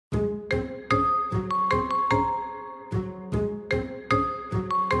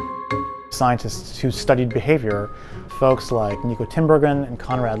scientists who studied behavior, folks like Nico Tinbergen and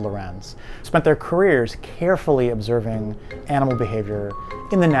Konrad Lorenz, spent their careers carefully observing animal behavior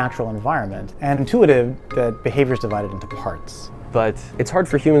in the natural environment and intuited that behavior is divided into parts. But it's hard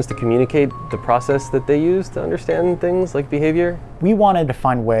for humans to communicate the process that they use to understand things like behavior. We wanted to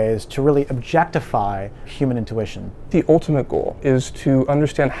find ways to really objectify human intuition. The ultimate goal is to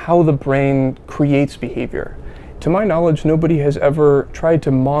understand how the brain creates behavior. To my knowledge, nobody has ever tried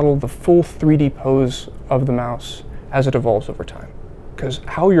to model the full 3D pose of the mouse as it evolves over time. Because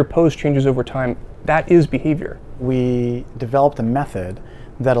how your pose changes over time, that is behavior. We developed a method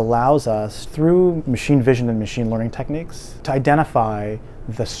that allows us, through machine vision and machine learning techniques, to identify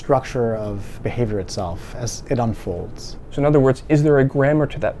the structure of behavior itself as it unfolds. So in other words, is there a grammar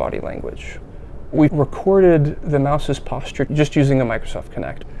to that body language? We recorded the mouse's posture just using a Microsoft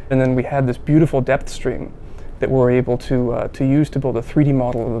Kinect. And then we had this beautiful depth stream that we're able to use to build a 3D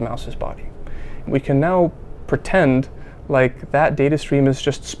model of the mouse's body. We can now pretend like that data stream is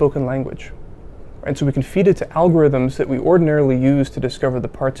just spoken language. And so we can feed it to algorithms that we ordinarily use to discover the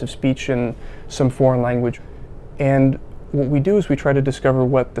parts of speech in some foreign language. And what we do is we try to discover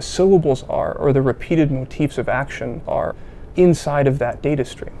what the syllables are, or the repeated motifs of action are, inside of that data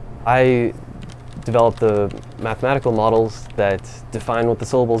stream. I developed the mathematical models that define what the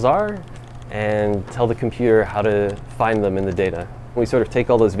syllables are and tell the computer how to find them in the data. We sort of take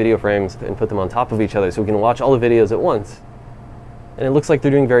all those video frames and put them on top of each other so we can watch all the videos at once. And it looks like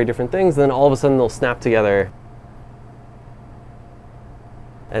they're doing very different things, then all of a sudden they'll snap together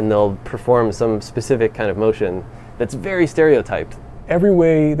and they'll perform some specific kind of motion that's very stereotyped. Every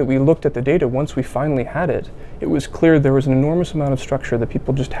way that we looked at the data, once we finally had it, it was clear there was an enormous amount of structure that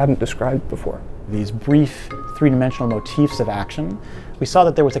people just hadn't described before. These brief three-dimensional motifs of action, we saw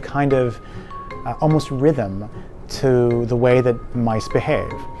that there was a kind of almost rhythm to the way that mice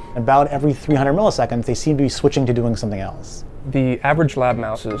behave. About every 300 milliseconds, they seem to be switching to doing something else. The average lab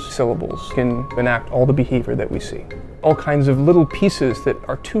mouse's syllables can enact all the behavior that we see. All kinds of little pieces that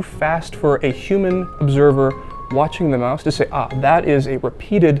are too fast for a human observer watching the mouse to say, ah, that is a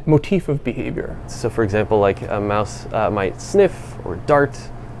repeated motif of behavior. So for example, like a mouse might sniff or dart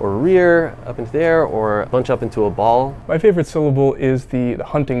or rear up into the air or bunch up into a ball. My favorite syllable is the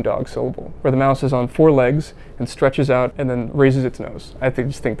hunting dog syllable, where the mouse is on 4 legs and stretches out and then raises its nose. I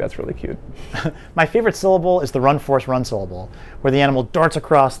just think that's really cute. My favorite syllable is the run, force, run syllable, where the animal darts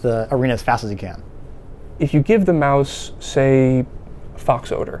across the arena as fast as he can. If you give the mouse, say,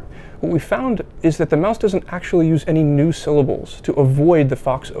 fox odor, what we found is that the mouse doesn't actually use any new syllables to avoid the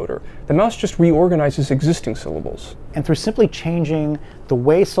fox odor. The mouse just reorganizes existing syllables. And through simply changing the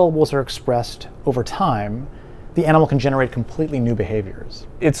way syllables are expressed over time, the animal can generate completely new behaviors.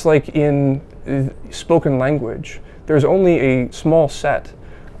 It's like in spoken language, there's only a small set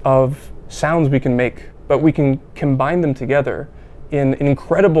of sounds we can make, but we can combine them together in an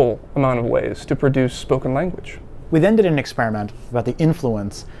incredible amount of ways to produce spoken language. We then did an experiment about the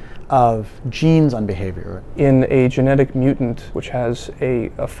influence of genes on behavior. In a genetic mutant which has a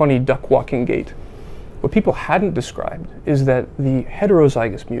funny duck walking gait, what people hadn't described is that the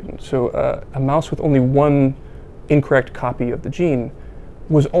heterozygous mutant, so a mouse with only one incorrect copy of the gene,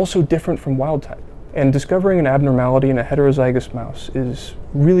 was also different from wild type. And discovering an abnormality in a heterozygous mouse is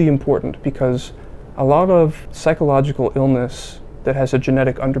really important because a lot of psychological illness that has a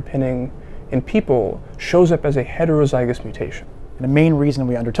genetic underpinning in people shows up as a heterozygous mutation. And the main reason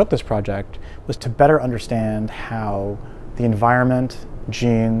we undertook this project was to better understand how the environment,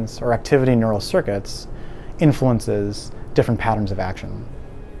 genes, or activity in neural circuits influences different patterns of action.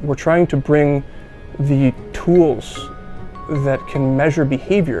 We're trying to bring the tools that can measure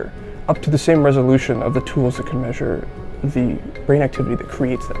behavior up to the same resolution of the tools that can measure the brain activity that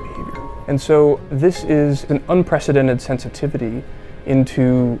creates that behavior. And so this is an unprecedented sensitivity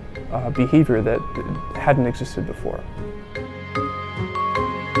into behavior that hadn't existed before.